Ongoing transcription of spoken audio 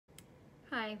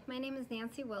Hi, my name is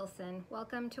Nancy Wilson.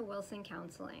 Welcome to Wilson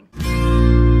Counseling.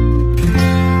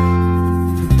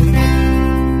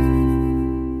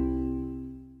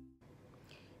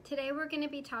 Today we're going to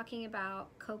be talking about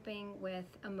coping with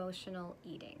emotional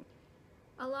eating.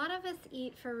 A lot of us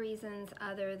eat for reasons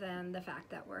other than the fact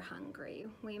that we're hungry.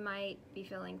 We might be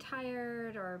feeling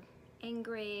tired or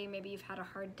angry, maybe you've had a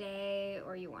hard day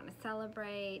or you want to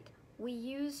celebrate. We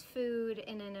use food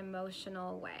in an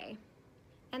emotional way.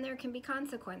 And there can be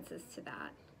consequences to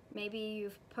that. Maybe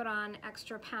you've put on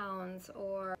extra pounds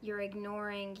or you're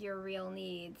ignoring your real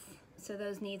needs, so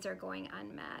those needs are going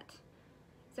unmet.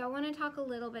 So I want to talk a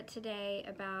little bit today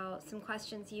about some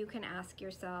questions you can ask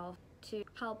yourself to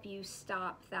help you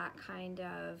stop that kind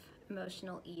of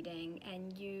emotional eating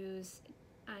and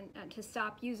to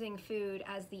stop using food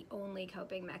as the only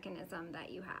coping mechanism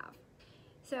that you have.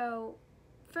 So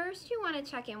first, you want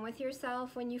to check in with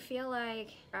yourself when you feel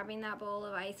like grabbing that bowl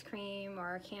of ice cream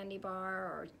or a candy bar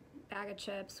or bag of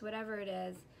chips, whatever it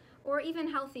is, or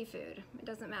even healthy food. It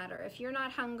doesn't matter. If you're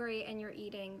not hungry and you're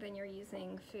eating, then you're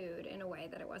using food in a way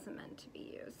that it wasn't meant to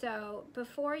be used. So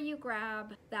before you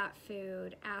grab that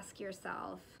food, ask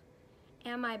yourself,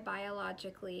 am I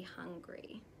biologically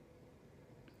hungry?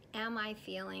 Am I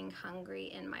feeling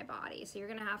hungry in my body? So you're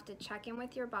going to have to check in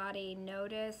with your body,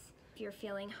 notice if you're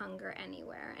feeling hunger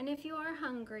anywhere. And if you are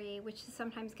hungry, which is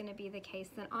sometimes going to be the case,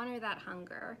 then honor that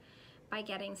hunger by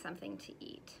getting something to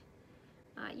eat.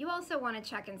 You also want to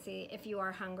check and see if you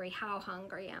are hungry, how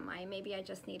hungry am I? Maybe I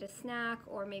just need a snack,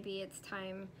 or maybe it's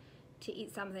time to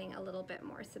eat something a little bit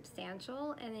more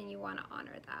substantial, and then you want to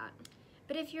honor that.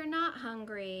 But if you're not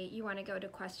hungry, you want to go to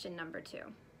question number 2.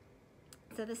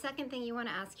 So the second thing you want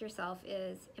to ask yourself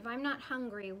is, if I'm not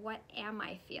hungry, what am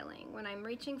I feeling? When I'm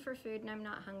reaching for food and I'm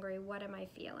not hungry, what am I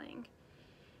feeling?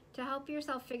 To help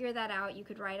yourself figure that out, you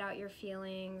could write out your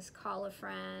feelings, call a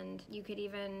friend. You could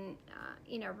even,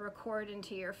 record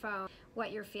into your phone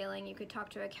what you're feeling. You could talk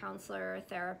to a counselor or a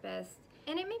therapist.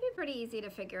 And it may be pretty easy to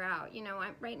figure out.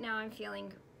 Right now I'm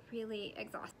feeling really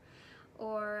exhausted,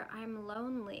 or I'm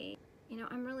lonely.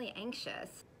 I'm really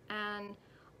anxious. And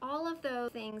all of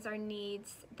those things are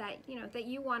needs that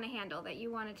you want to handle, that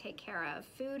you want to take care of.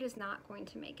 Food is not going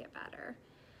to make it better.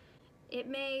 It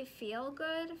may feel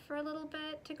good for a little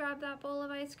bit to grab that bowl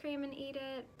of ice cream and eat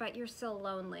it, but you're still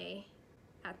lonely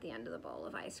at the end of the bowl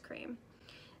of ice cream.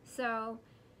 So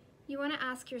you want to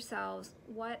ask yourselves,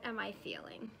 what am I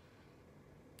feeling?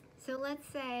 So let's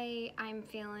say I'm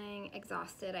feeling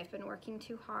exhausted. I've been working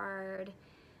too hard.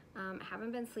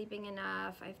 Haven't been sleeping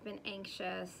enough. I've been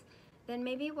anxious. Then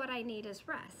maybe what I need is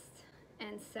rest.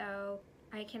 And so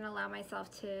I can allow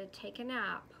myself to take a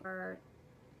nap or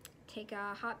take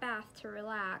a hot bath to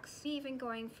relax. Even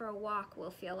going for a walk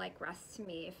will feel like rest to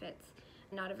me if it's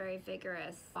not a very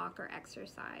vigorous walk or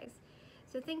exercise.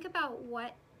 So think about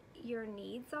what your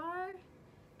needs are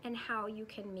and how you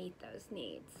can meet those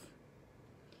needs.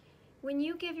 When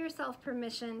you give yourself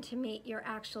permission to meet your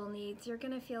actual needs, you're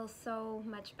going to feel so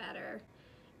much better.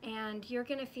 And you're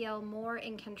going to feel more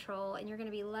in control, and you're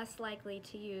going to be less likely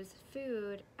to use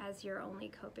food as your only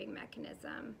coping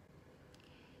mechanism.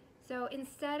 So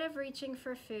instead of reaching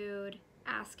for food,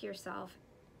 ask yourself,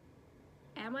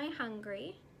 am I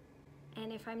hungry?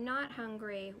 And if I'm not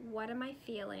hungry, what am I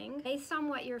feeling? Based on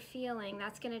what you're feeling,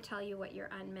 that's going to tell you what your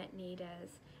unmet need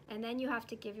is. And then you have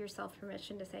to give yourself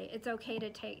permission to say, it's okay to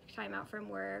take time out from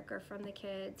work or from the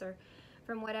kids or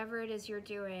from whatever it is you're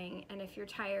doing. And if you're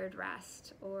tired,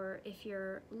 rest. Or if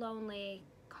you're lonely,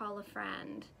 call a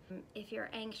friend. If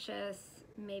you're anxious,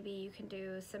 maybe you can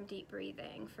do some deep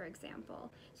breathing, for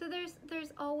example. So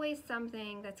there's always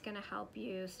something that's going to help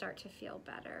you start to feel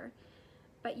better.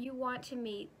 But you want to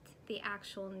meet the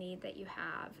actual need that you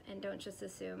have, and don't just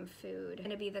assume food is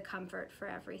going to be the comfort for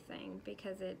everything,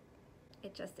 because it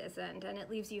just isn't, and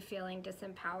it leaves you feeling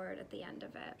disempowered at the end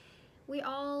of it. We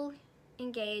all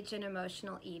engage in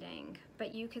emotional eating,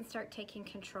 but you can start taking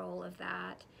control of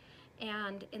that,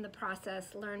 and in the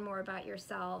process learn more about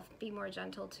yourself, be more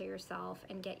gentle to yourself,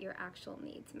 and get your actual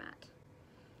needs met.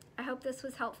 I hope this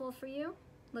was helpful for you.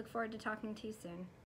 Look forward to talking to you soon.